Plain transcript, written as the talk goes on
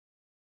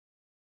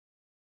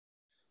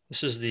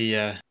This is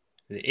the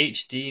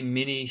HD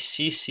Mini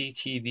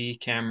CCTV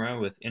camera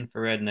with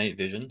infrared night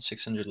vision,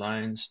 600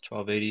 lines,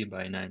 1280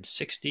 by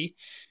 960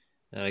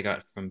 that I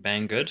got from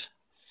Banggood.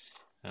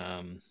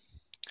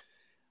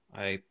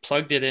 I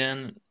plugged it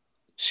in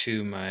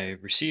to my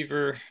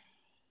receiver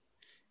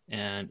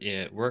and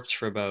it worked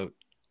for about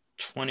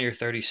 20 or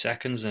 30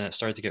 seconds and it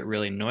started to get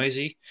really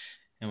noisy,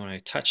 and when I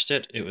touched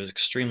it, it was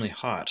extremely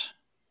hot.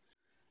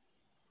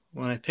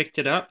 When I picked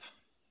it up,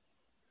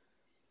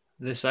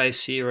 this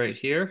IC right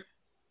here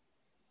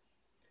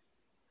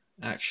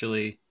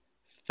actually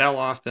fell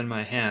off in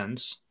my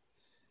hands.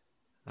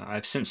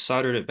 I've since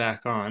soldered it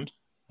back on.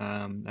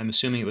 I'm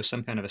assuming it was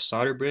some kind of a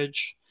solder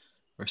bridge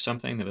or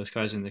something that was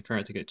causing the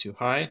current to get too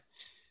high.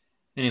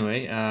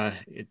 Anyway,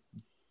 it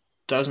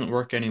doesn't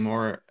work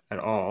anymore at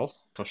all.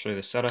 I'll show you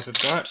the setup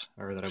I've got,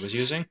 or that I was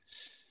using.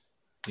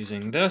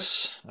 Using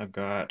this, I've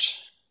got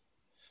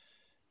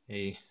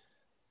a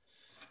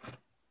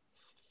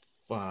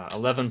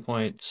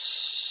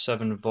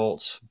 11.7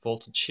 volt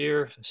voltage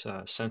here. It's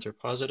center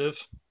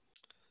positive.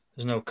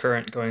 There's no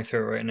current going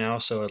through it right now,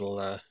 so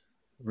it'll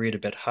read a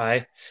bit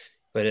high,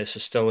 but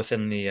it's still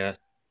within the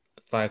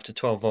 5 to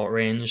 12 volt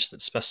range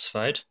that's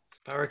specified.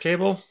 Power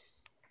cable.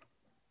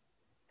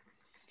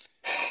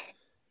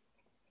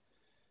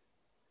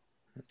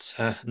 It's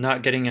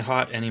not getting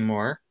hot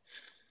anymore,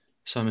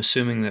 so I'm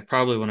assuming that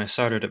probably when I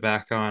soldered it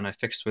back on, I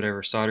fixed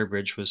whatever solder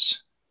bridge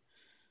was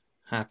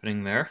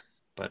happening there,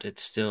 but it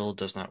still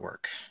does not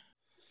work.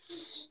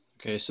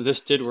 Okay, so this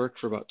did work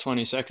for about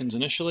 20 seconds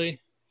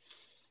initially.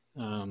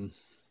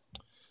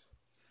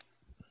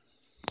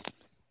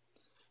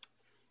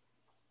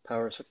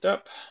 Power is hooked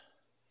up,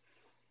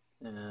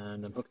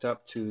 and I'm hooked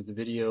up to the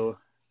video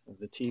of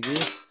the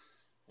TV,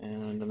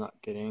 and I'm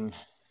not getting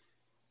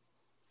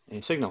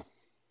any signal.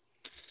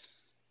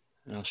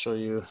 And I'll show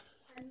you.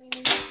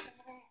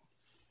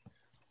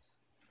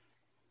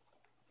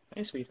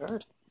 Hey,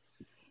 sweetheart.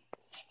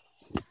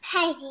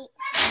 Hi.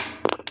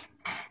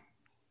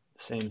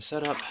 Same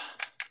setup.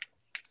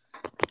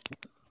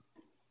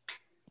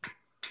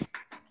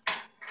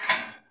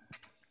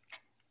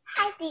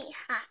 Hi, be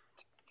hot.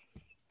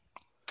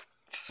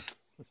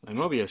 With my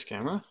Mobius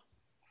camera.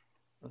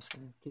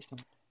 Please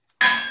don't.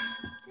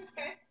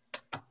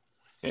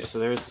 Okay, so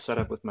there's the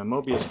setup with my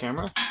Mobius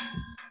camera.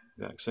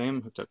 Exact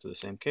same, hooked up to the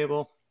same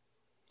cable.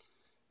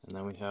 And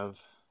then we have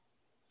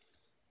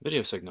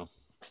video signal.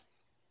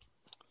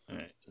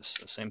 Alright, this is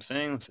the same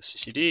thing with the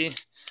CCD.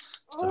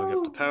 Still hook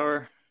up the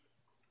power.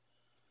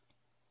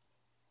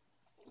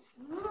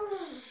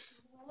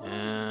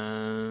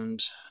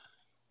 And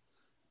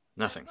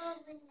nothing.